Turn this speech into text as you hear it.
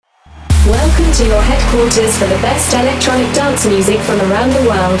Welcome to your headquarters for the best electronic dance music from around the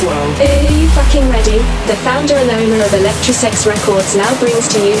world. Are you fucking ready? The founder and owner of Electrosex Records now brings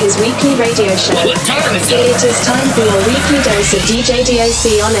to you his weekly radio show. It is time for your weekly dose of DJ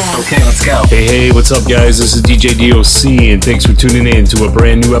D.O.C. on air. Okay, let's go. Hey, what's up, guys? This is DJ D.O.C. and thanks for tuning in to a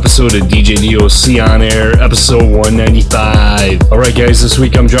brand new episode of DJ D.O.C. on air, episode 195. Alright, guys, this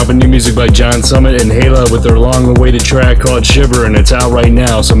week I'm dropping new music by John Summit and Hala with their long-awaited track called Shiver, and it's out right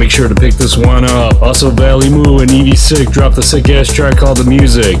now, so make sure to pick this one up. Also, Valley Moo and Evie Sick dropped a sick-ass track called The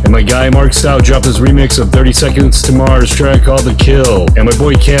Music, and my guy Mark Stout dropped his remix of 30 Seconds to Mars track called The Kill, and my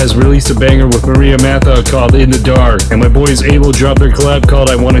boy Kaz released a banger with Maria Matha called In the Dark, and my boys Abel dropped their collab called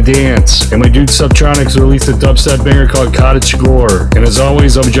I Wanna Dance, and my dude Subtronics released a dubstep banger called Cottage Gore. And as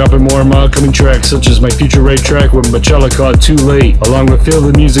always, I'm dropping more of my upcoming tracks, such as my future rave track with Machella called Too Late, along with Feel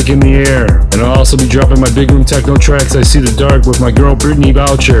the Music in the Air. And I'll also be dropping my big room techno tracks I See the Dark with my girl Brittany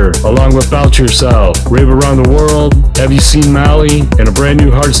Boucher, along with Boucher Yourself, Rave Around the World, Have You Seen Molly, and a brand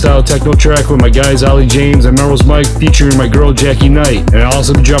new hardstyle techno track with my guys Ollie James and Melrose Mike featuring my girl Jackie Knight. And I'll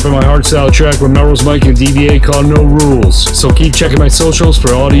also be dropping my hardstyle track with Melrose Mike and DVA called No Rules. So keep checking my socials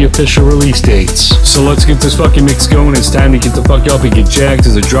for all the official release dates. So let's get this fucking mix going. It's time to get the fuck up and get jacked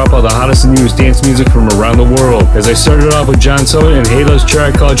as I drop all the hottest and newest dance music from around the world. As I started off with John Summit and Hala's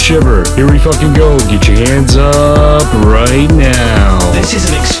track called Shiver. Here we fucking go. Get your hands up right now. This is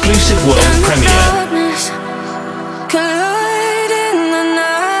an exclusive world premiere.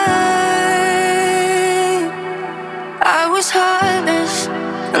 I was heartless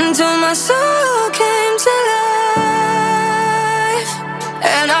until my soul came to life,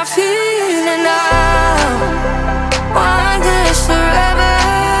 and I feel it now. Want this forever,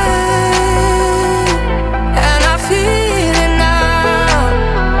 and I feel it now.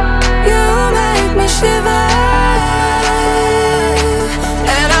 You make me shiver,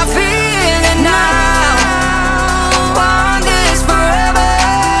 and I feel it now. Want this forever.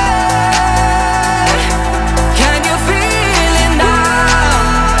 Can you feel it now?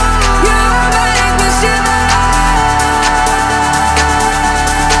 You make me shiver.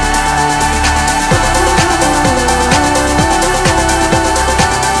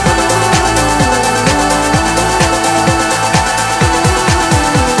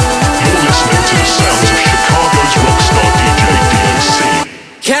 You're listening to the sounds of Chicago's rockstar DJ D.O.C.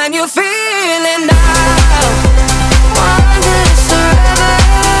 Can you feel it now? Want this forever,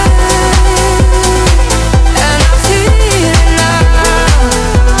 and I feel it now.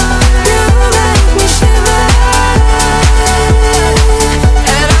 You make me shiver,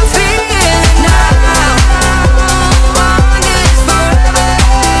 and I feel it now. Want this forever.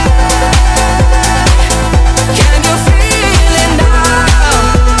 Can you feel it now?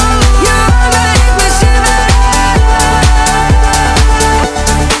 You make me shiver.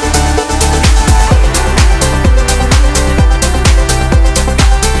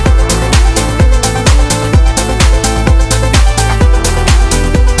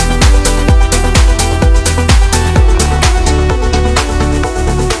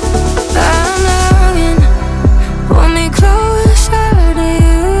 I'm longing, pull me closer to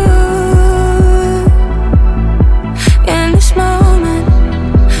you. In this moment,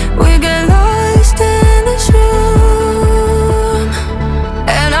 we get lost in this room,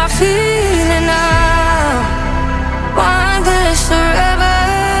 and I feel it now. Want this forever,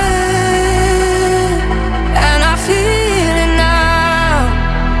 and I feel it now.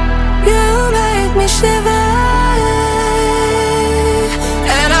 You make me shiver.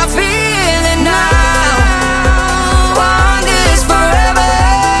 And I feel it now. Want this forever.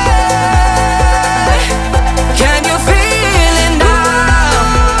 Can you feel it now?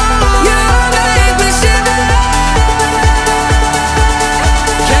 You make me shiver.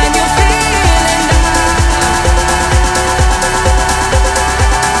 Can you feel it now?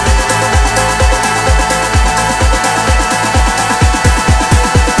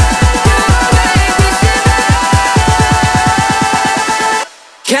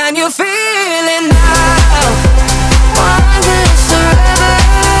 Can you feel it now? Want this forever,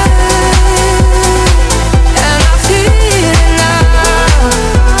 and I feel it now.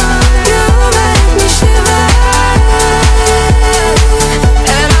 You make me shiver,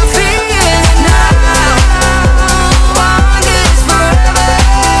 and I feel it now. Want this forever.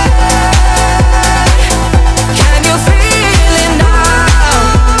 Can you feel it now?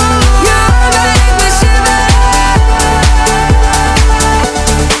 You make me shiver.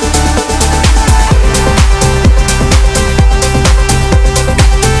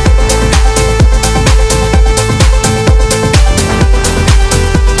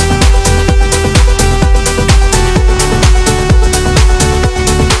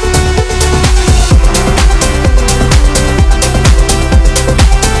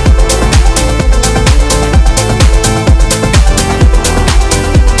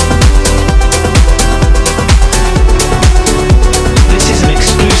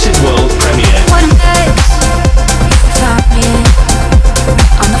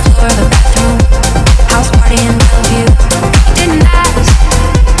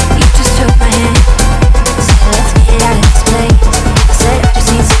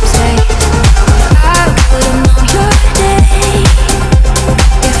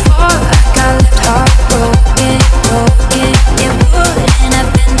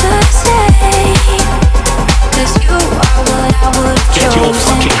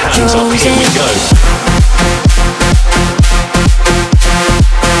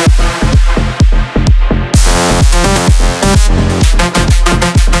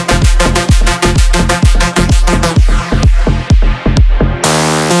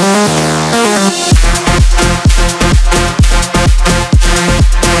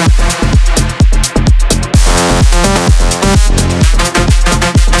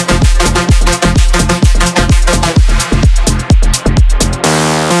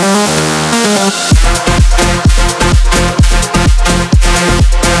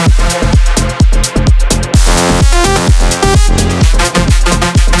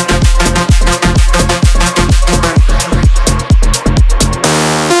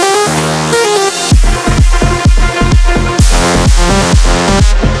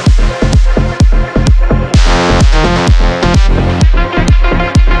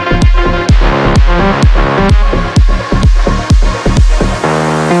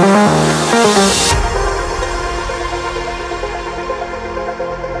 What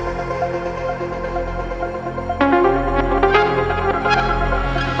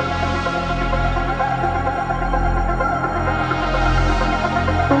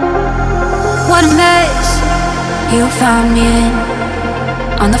a mess you found me in,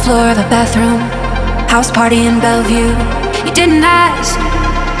 on the floor of a bathroom, house party in Bellevue. You didn't ask,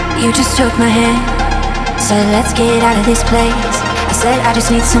 you just took my hand, said let's get out of this place. I said I just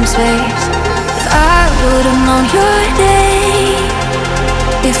need some space. If I would've known your name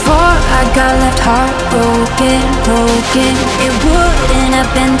before I got left heartbroken, it wouldn't have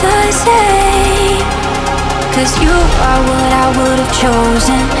been the same. 'Cause you are what I would've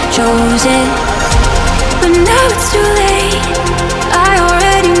chosen. But now it's too late, I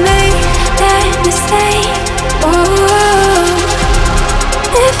already made that mistake. Oh,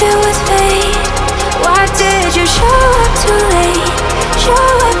 if it was fate, why did you show up too late?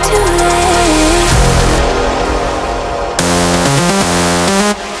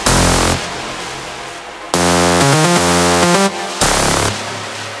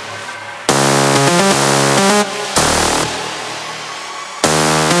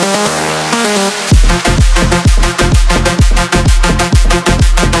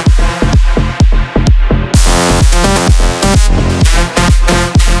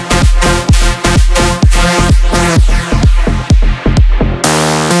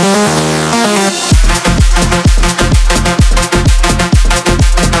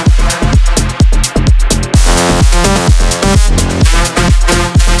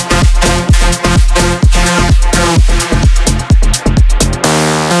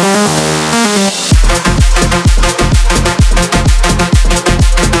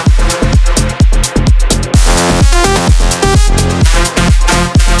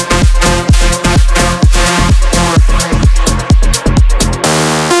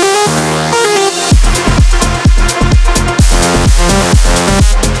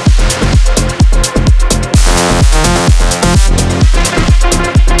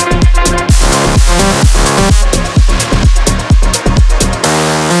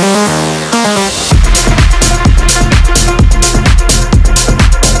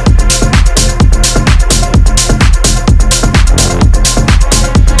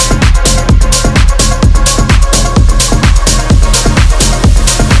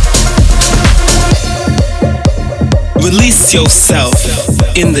 Release yourself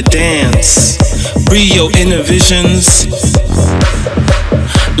in the dance. Free your inner visions.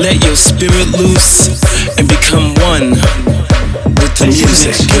 Let your spirit loose and become one with the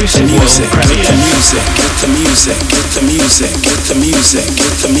music. Get the music. Get the music. Get the music. Get the music. Get the music.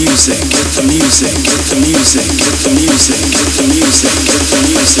 Get the music. Get the music. Get the music. Get the music. Get the music. Get the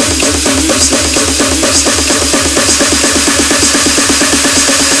music. Get the music. Get the music.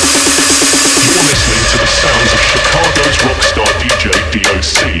 You're listening to the sounds of Chicago's rockstar DJ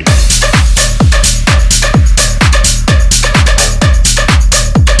D.O.C.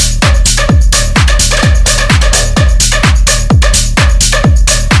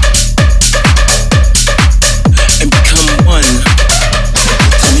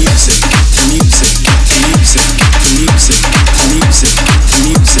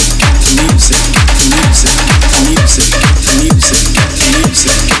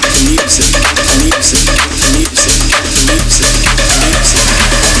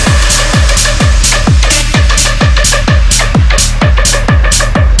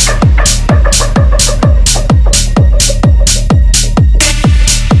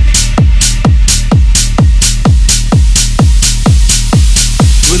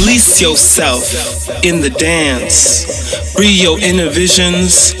 Release yourself in the dance. Free your inner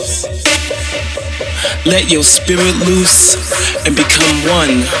visions. Let your spirit loose and become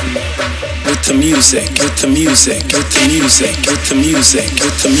one with the music. Get the music. Get the music. Get the music.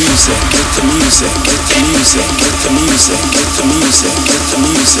 Get the music. Get the music. Get the music. Get the music. Get the music. Get the music. Get the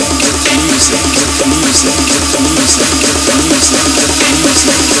music. Get the music. Get the music. Get the music. Get the music.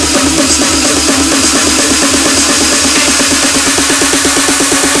 Get the music. Get the music.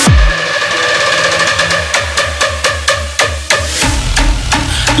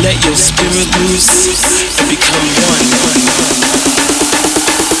 Let your spirit loose and become one.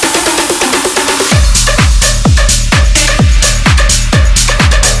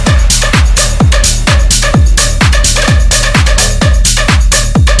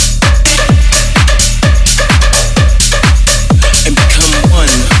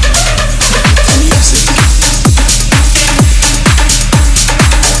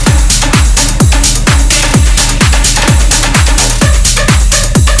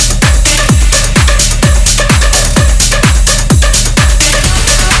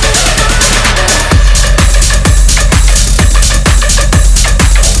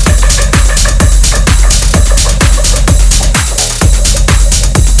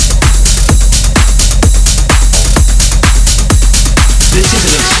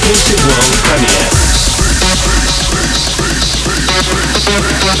 exclusive world premiere.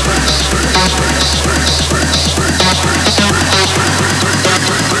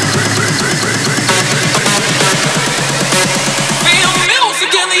 Feel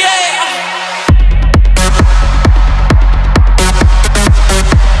music in the air.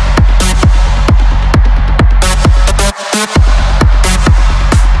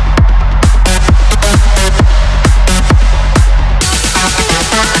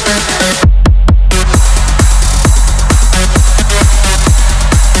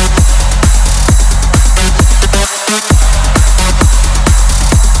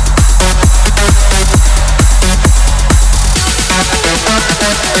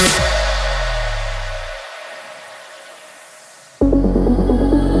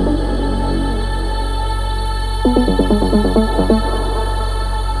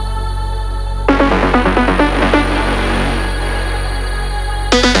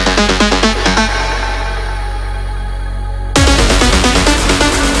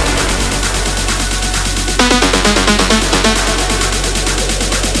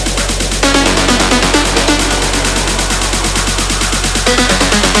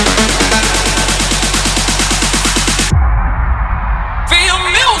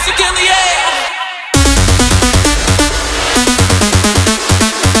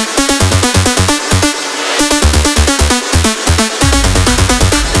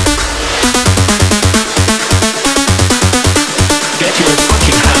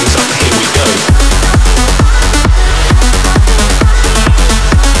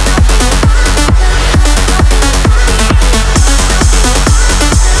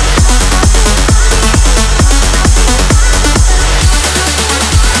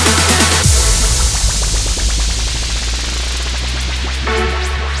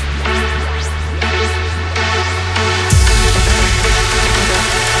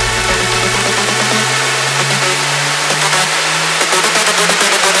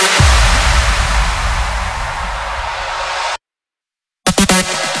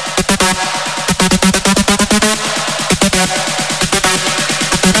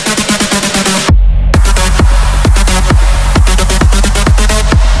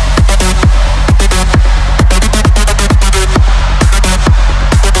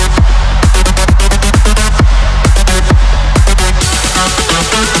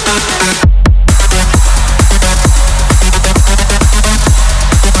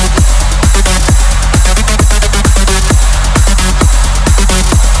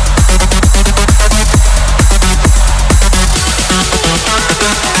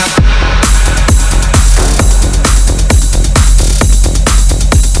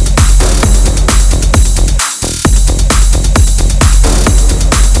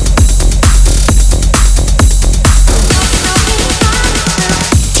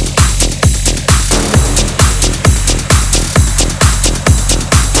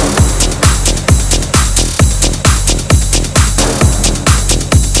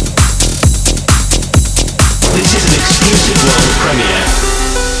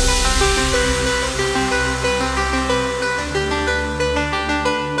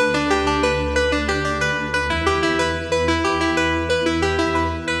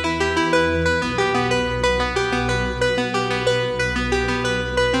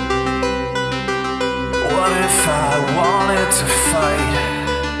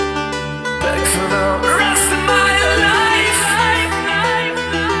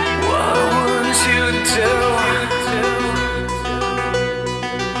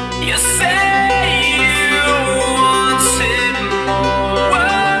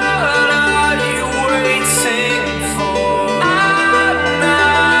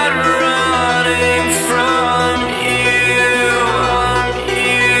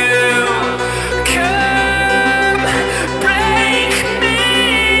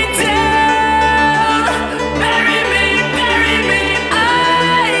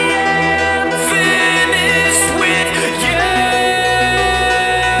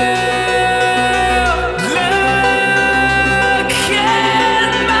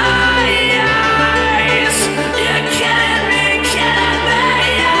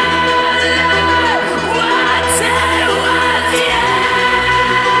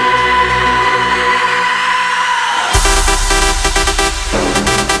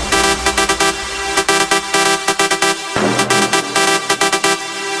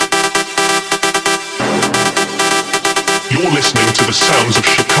 listening to the sounds of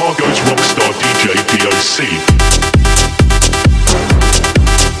Chicago's rockstar DJ D.O.C.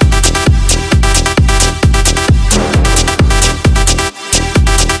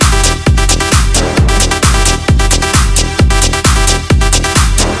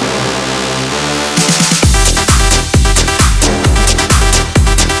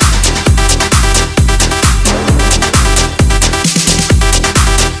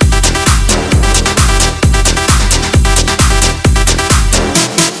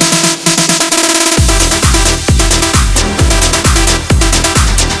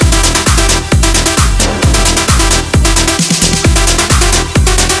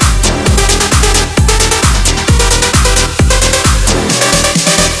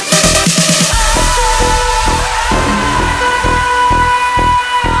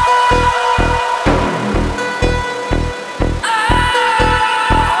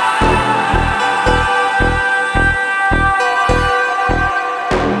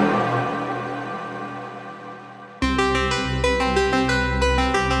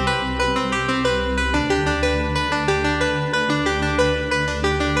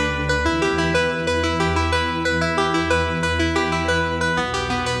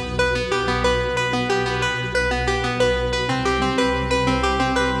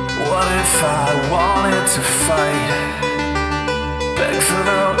 if I wanted to fight, beg for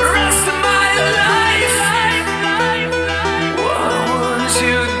the rest of my life, what would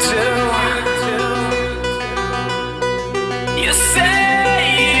you do? You say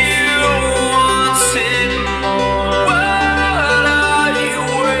you wanted more. What are you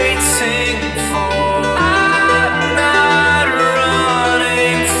waiting for? I'm not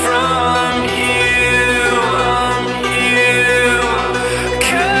running from you.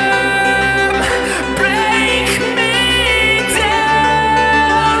 Come break me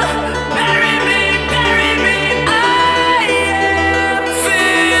down, bury me. I am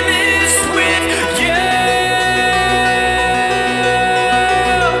finished with you.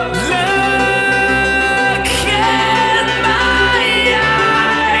 Look in my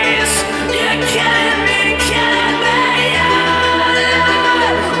eyes. You're killing me. What it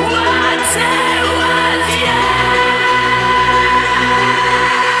was you.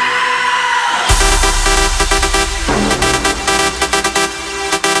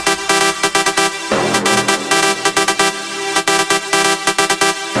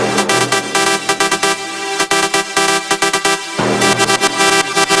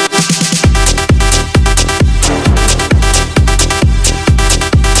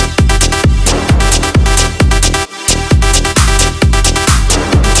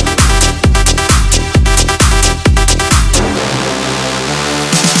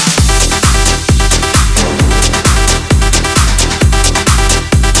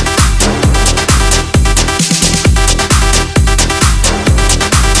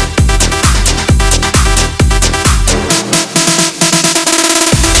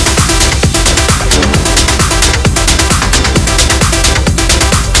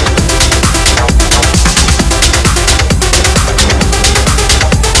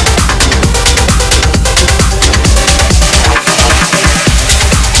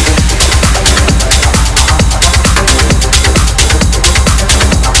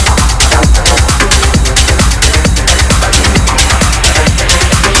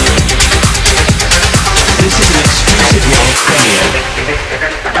 This is an exclusive world premiere.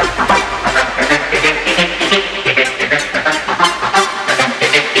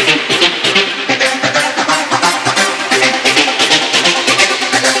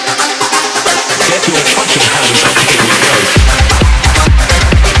 Get your fucking hands up, here we go.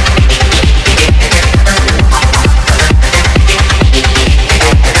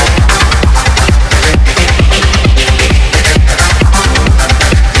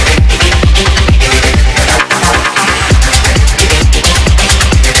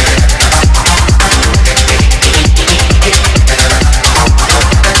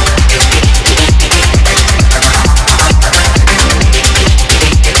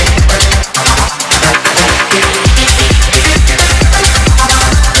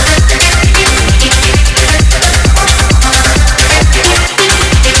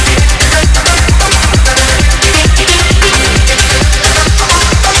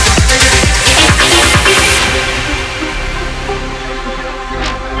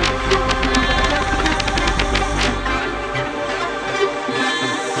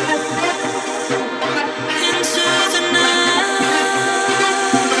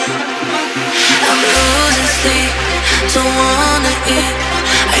 Don't wanna eat,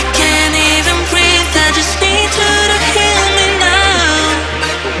 I can't even breathe. I just need you to heal me now.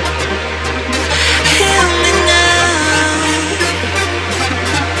 Heal me now.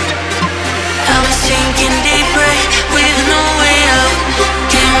 I was sinking deeper with no way out.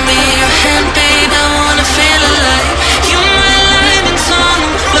 Give me your hand, babe, I wanna feel alive. You're my light in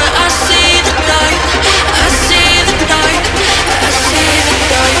tunnel, but I see the dark. I see the dark. I see the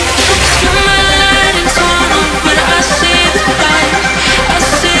dark. You're my light in tunnel, but I see the dark. I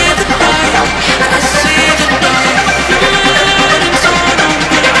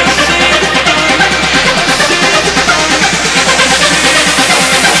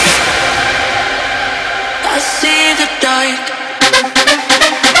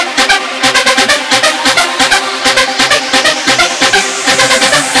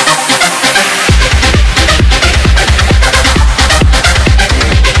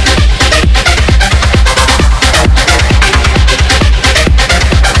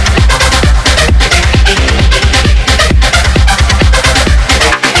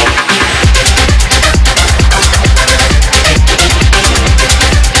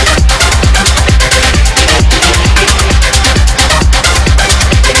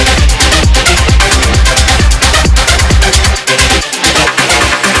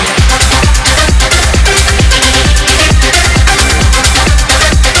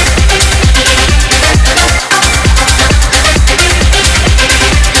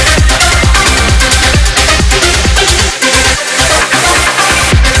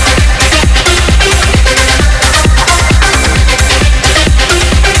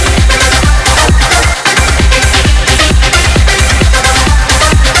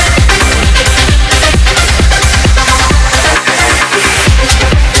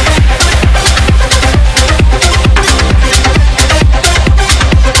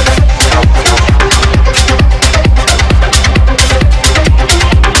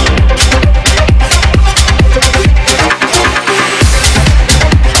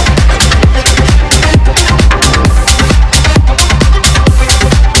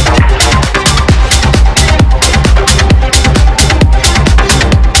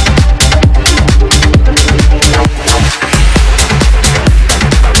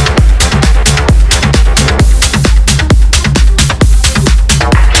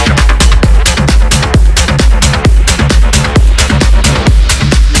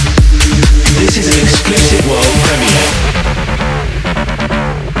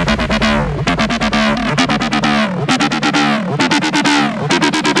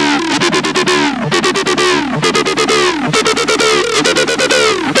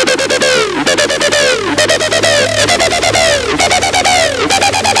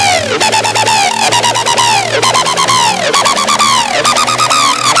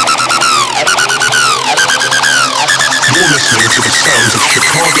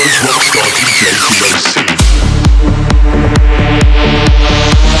rockstar DJ D.O.C.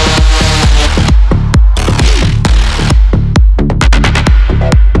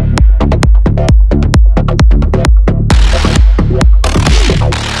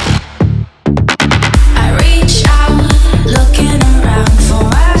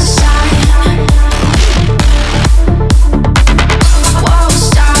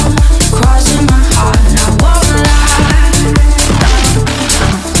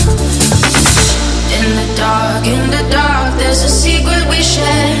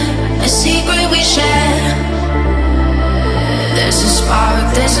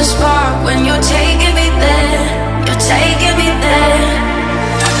 There's a spark when you're taking me there. You're taking me there.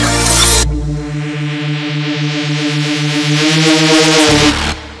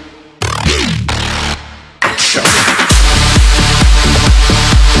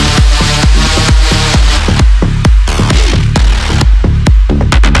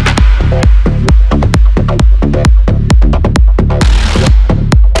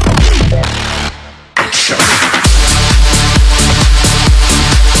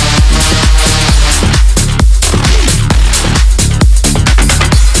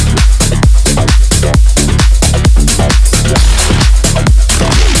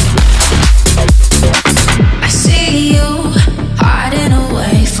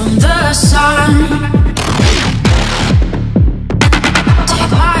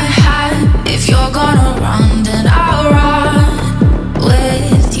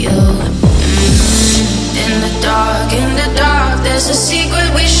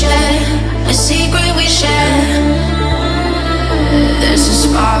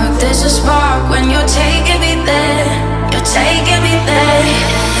 There's a spark when you're taking me there. You're taking me there.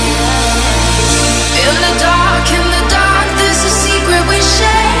 In the dark, there's a secret we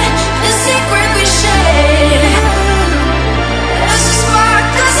share. A secret we share. There's a spark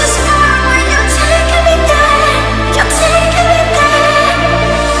when you're taking me there. You're taking me there.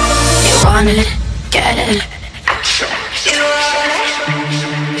 You want it, get it. You want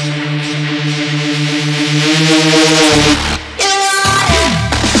it.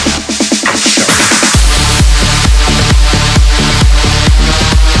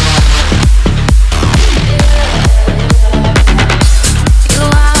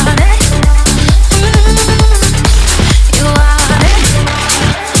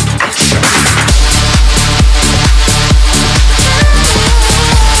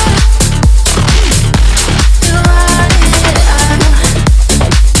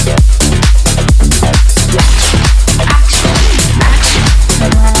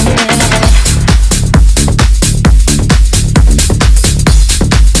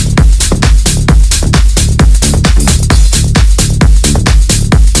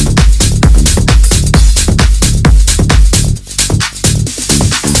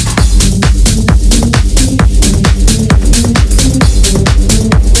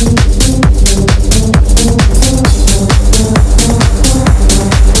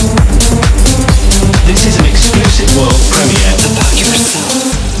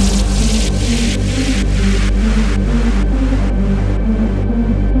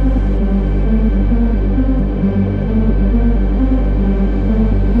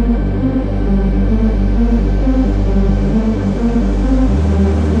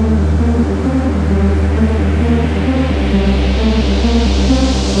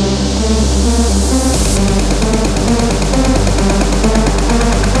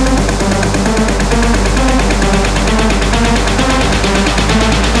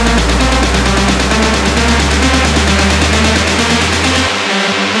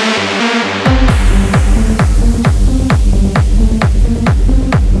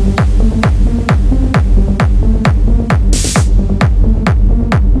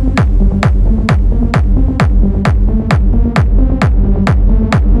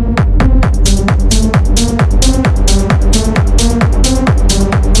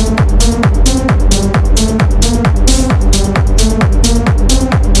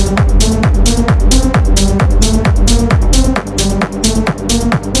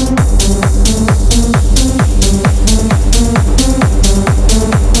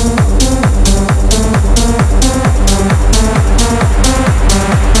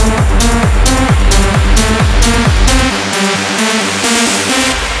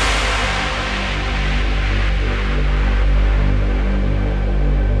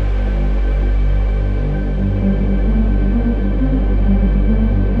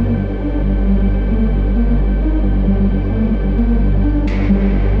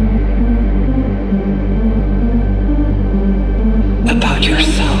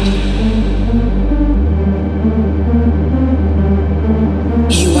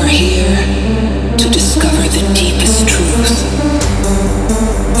 You are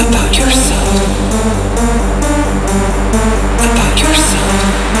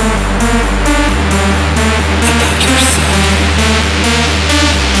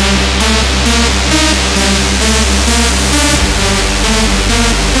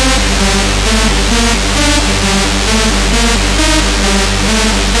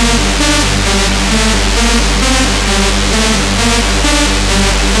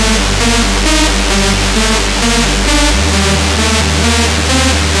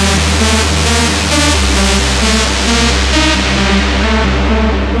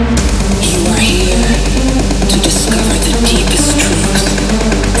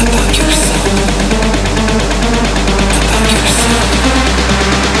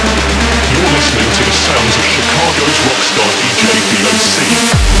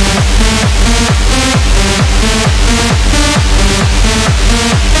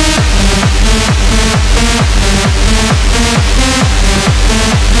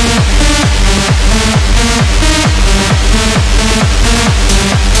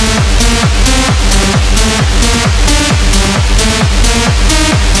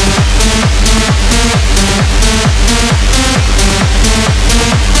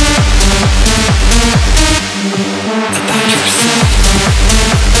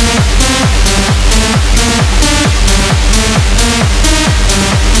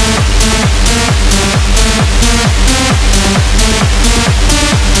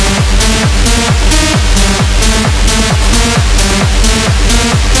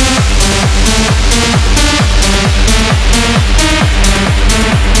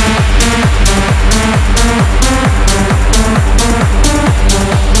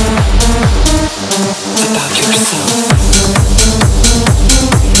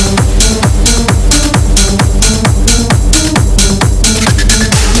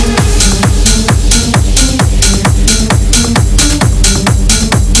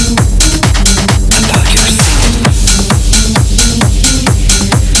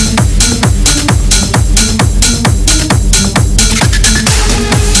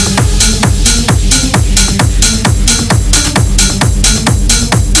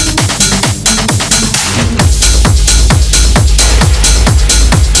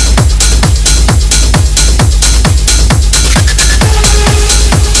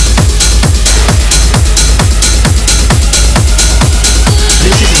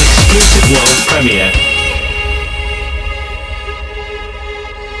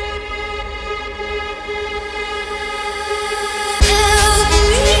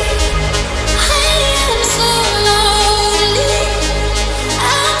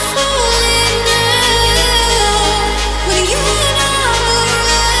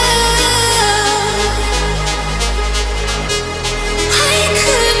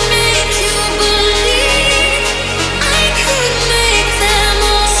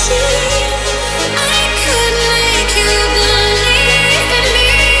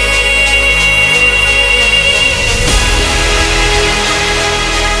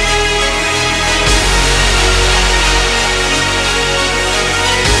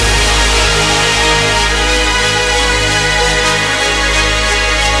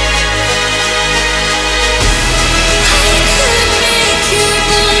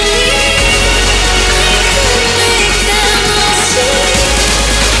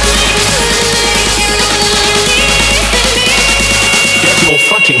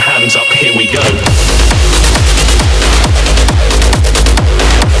fucking hands up, here we go.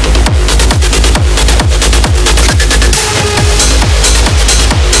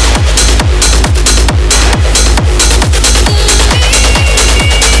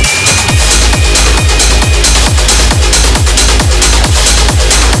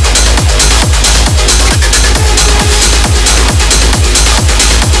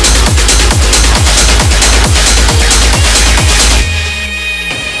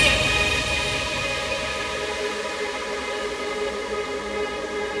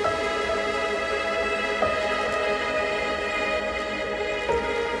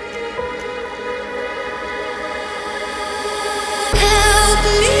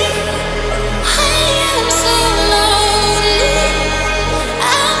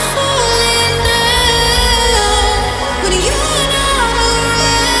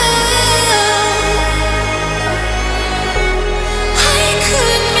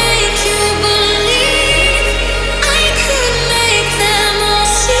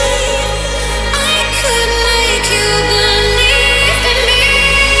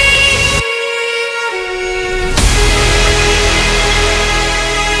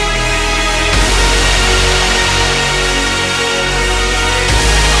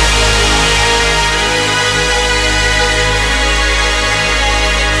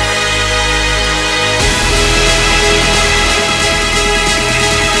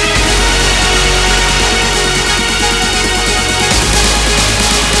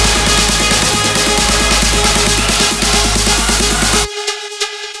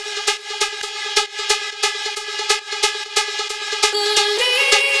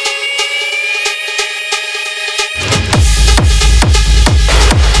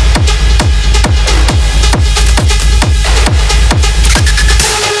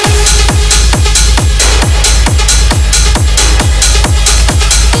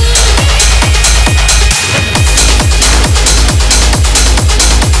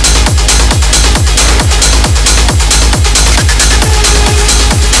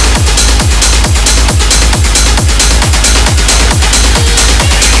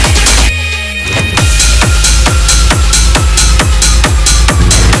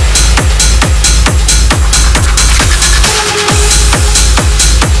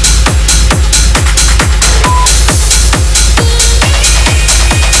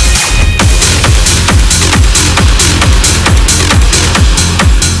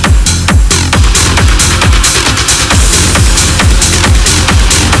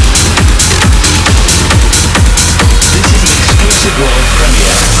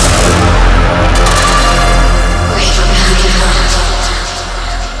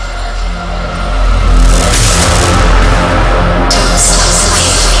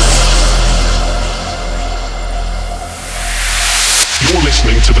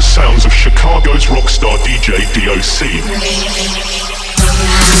 sounds of Chicago's rockstar DJ D.O.C.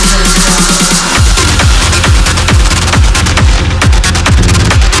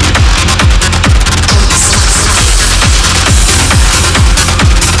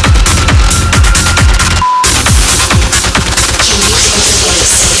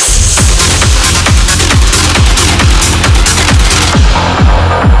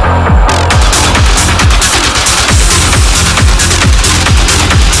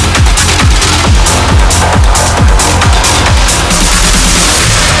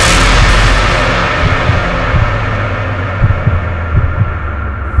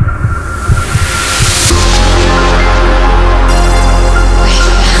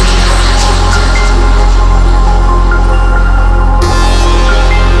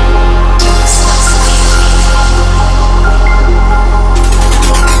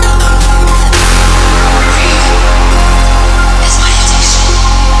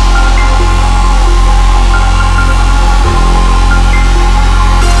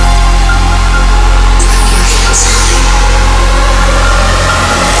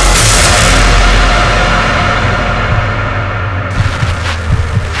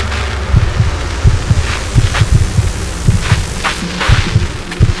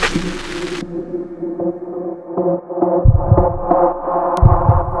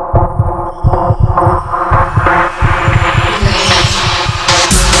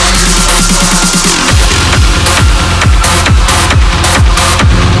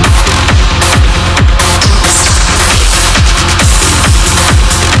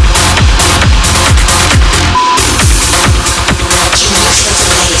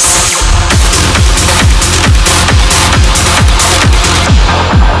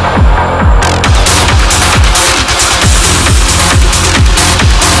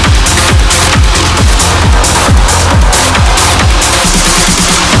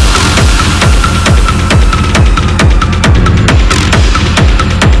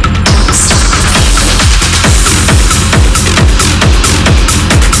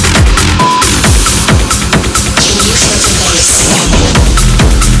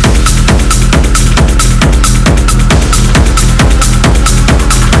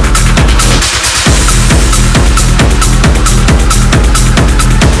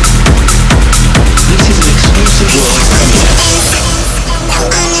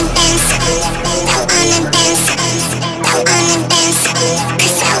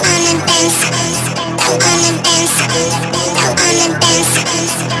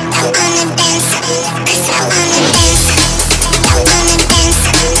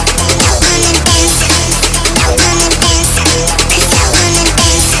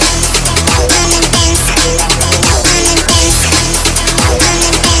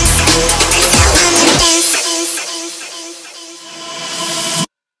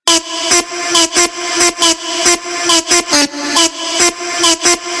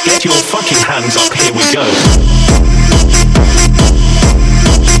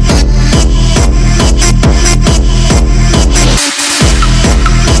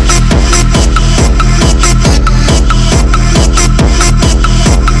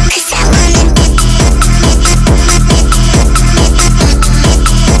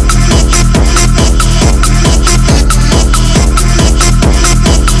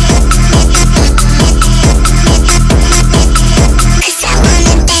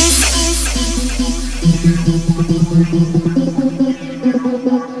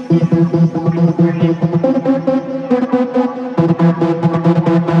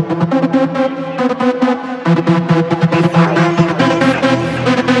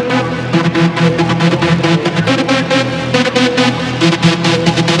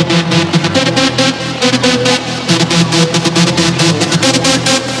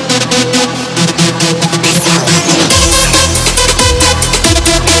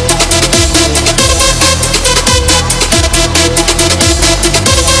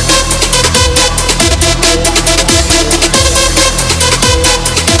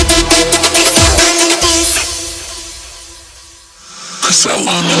 'Cause I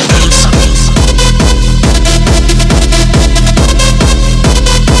wanna dance.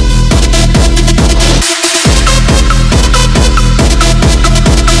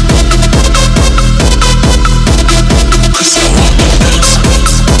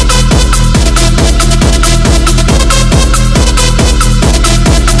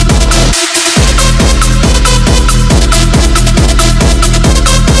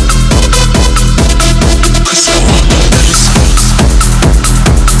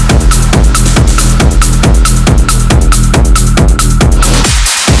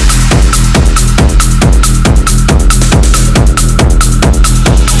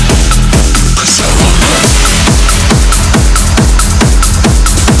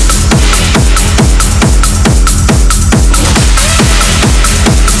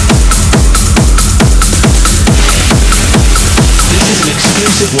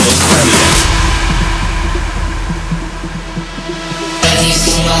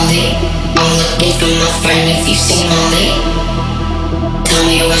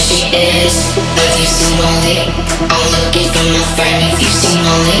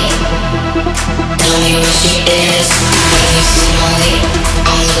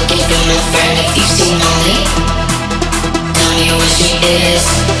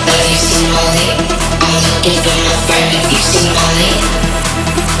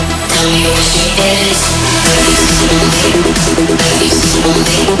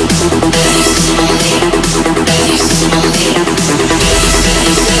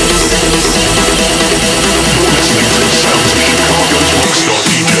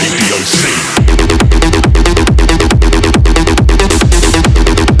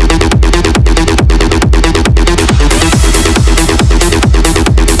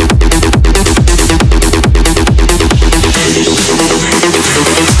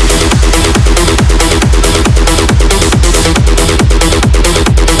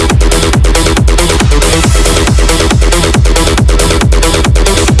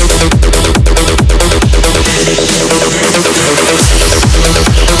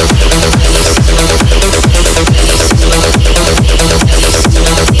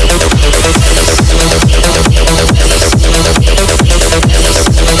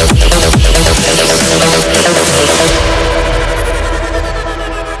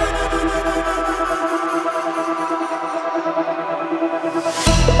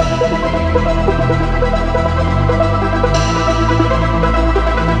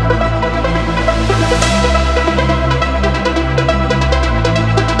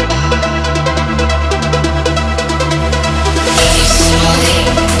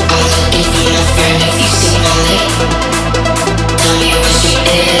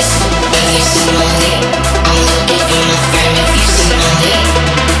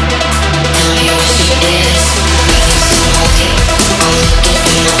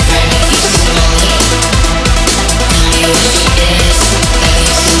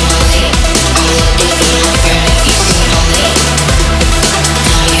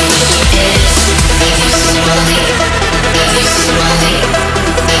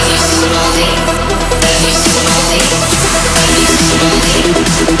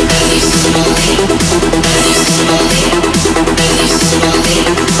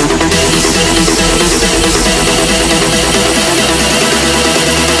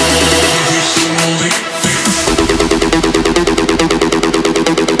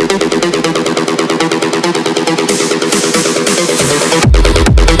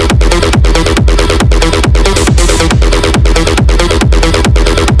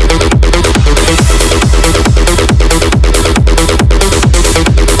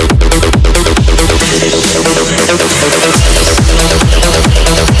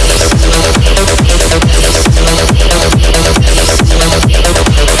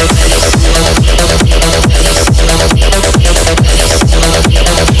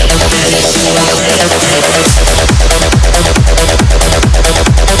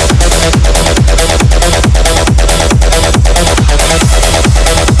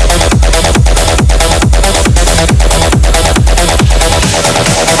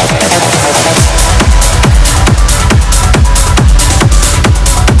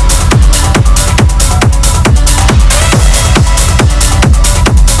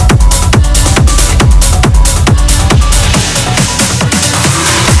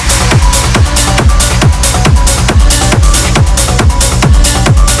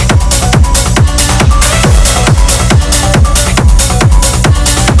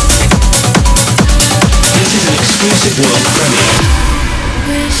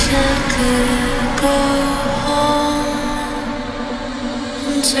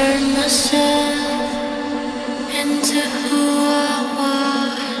 Turn myself into who I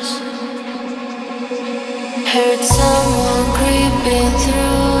was. Heard someone creeping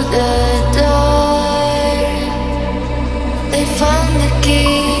through the door. They found the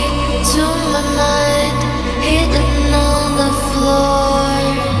key to my mind, hidden on the floor.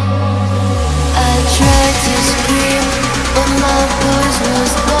 I tried to scream, but my voice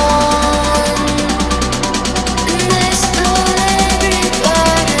was gone. And they stole every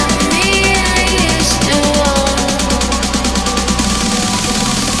part of me I used to own.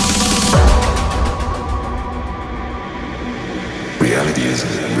 Reality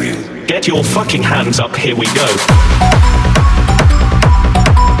isn't real. Get your fucking hands up, here we go.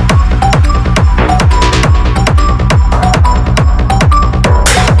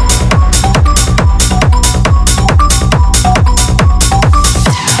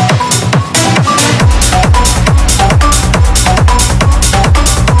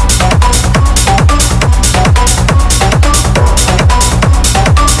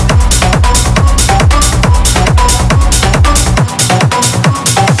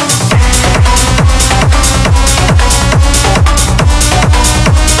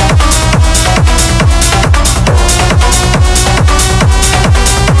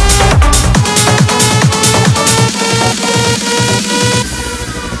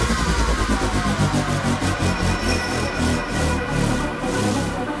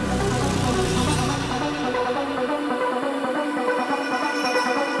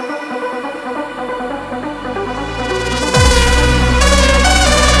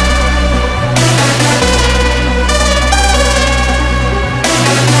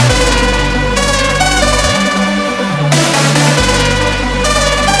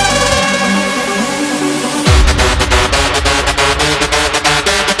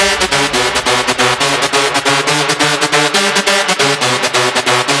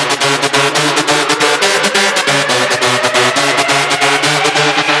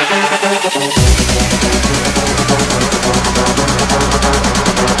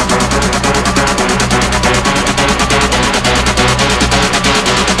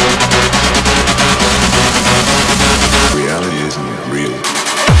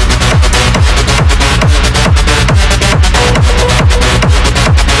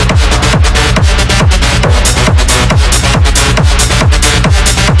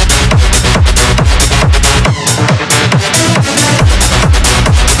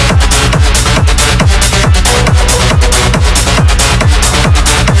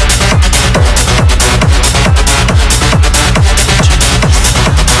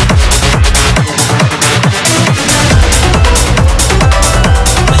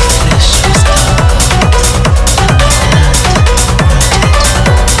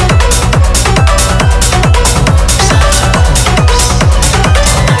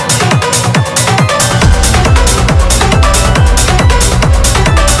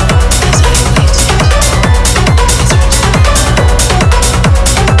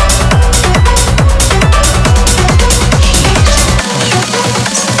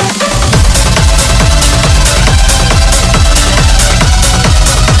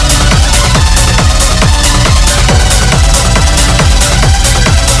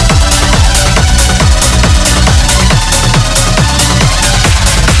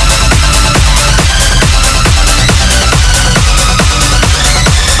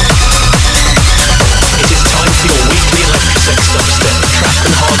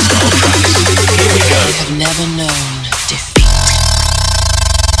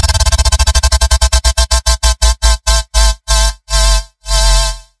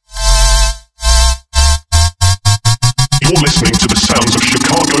 You're listening to the sounds of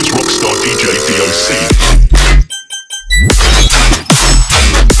Chicago's rockstar DJ D.O.C.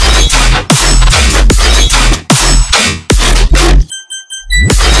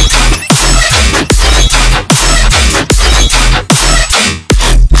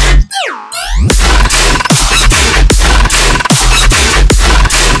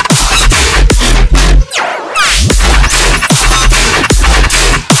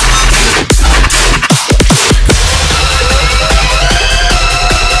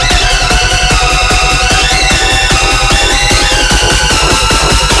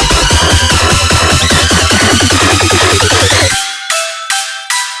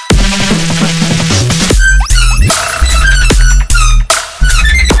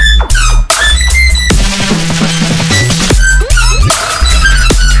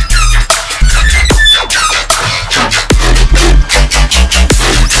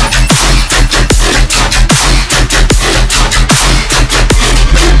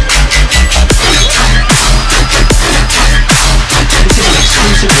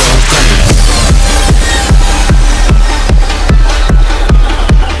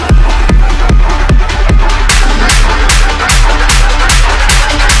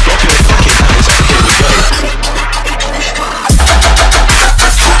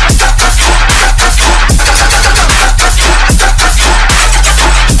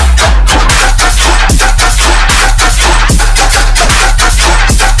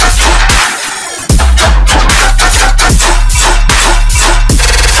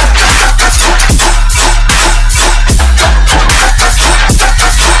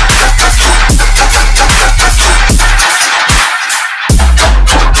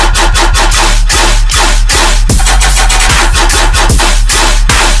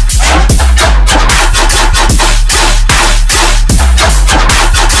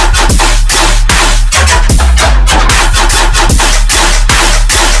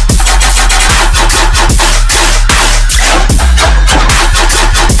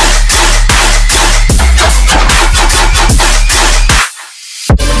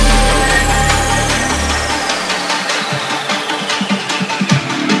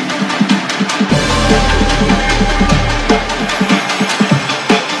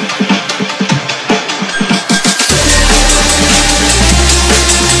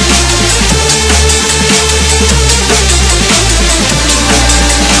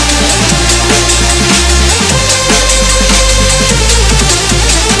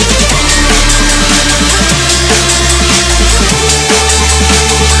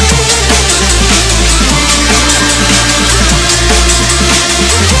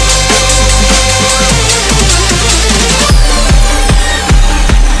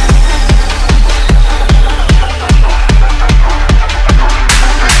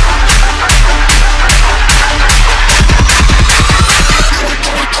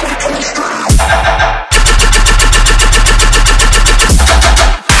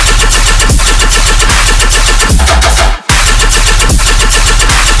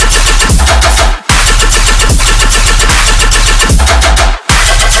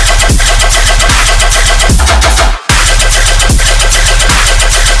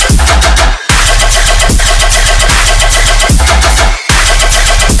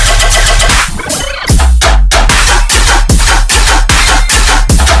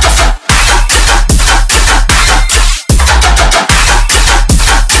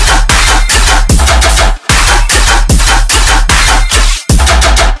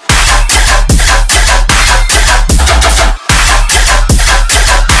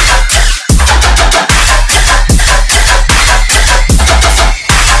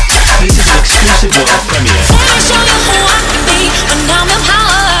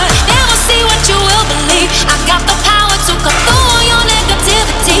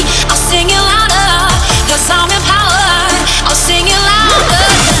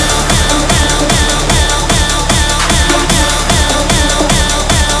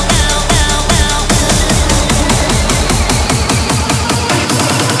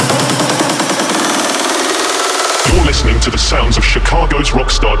 Chicago's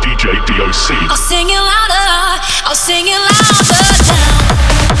rockstar DJ D.O.C. I'll sing it louder, I'll sing it louder now.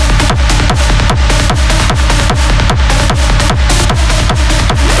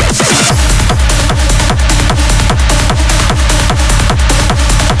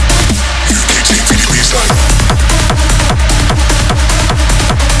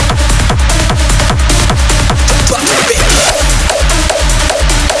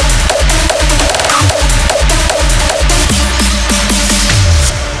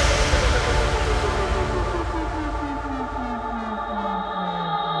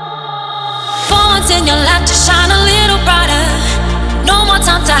 In your life to shine a little brighter. No more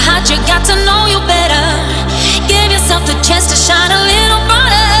time to hide, you got to know you better. Give yourself the chance to shine a little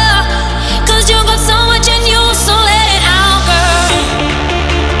brighter. Cause you got so much in you, so let it out, girl.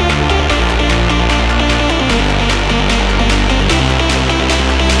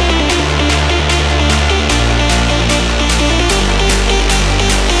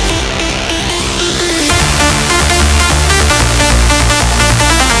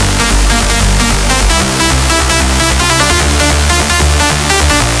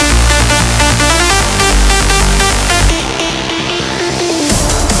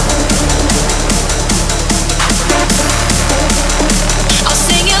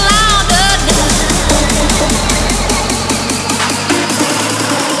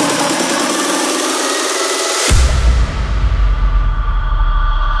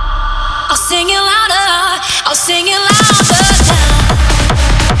 Sing it louder, I'll sing it louder now.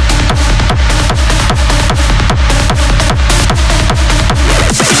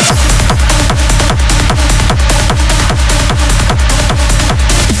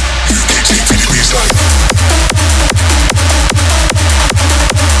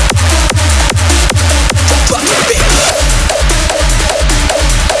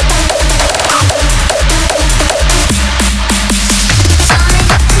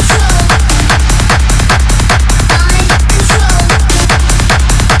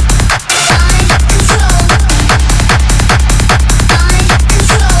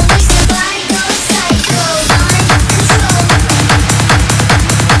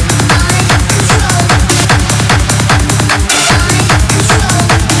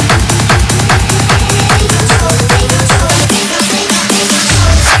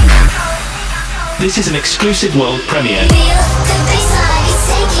 This is an exclusive world premiere. Feel the bassline is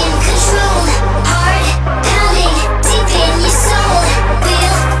taking control. Heart pounding deep in your soul.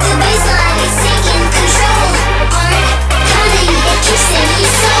 Feel the bassline is taking control. Heart pounding, it keeps in your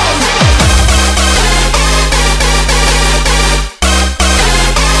soul.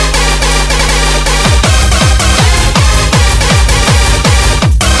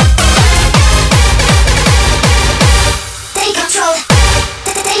 Take control.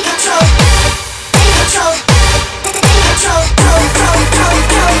 Take control. Take control. Take control.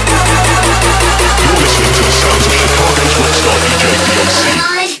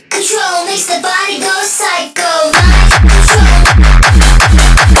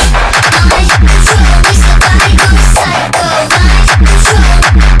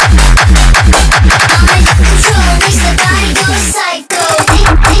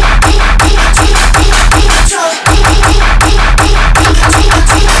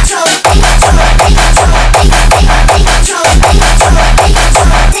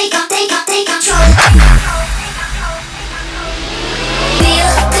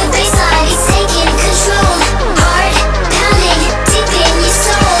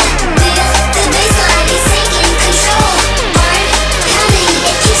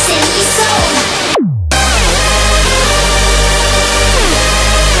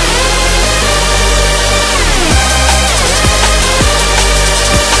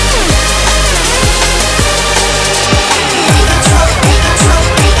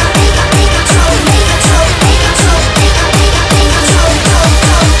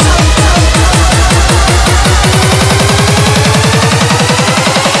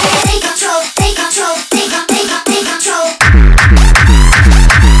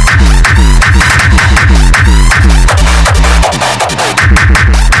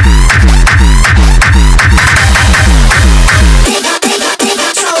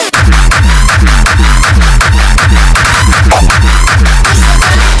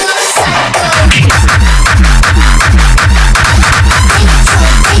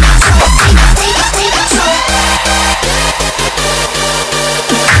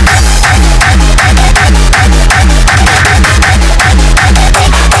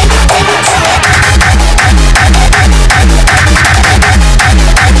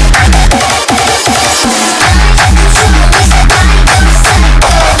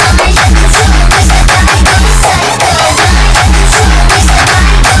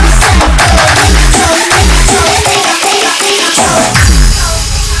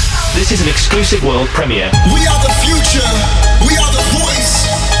 exclusive world premiere. We are the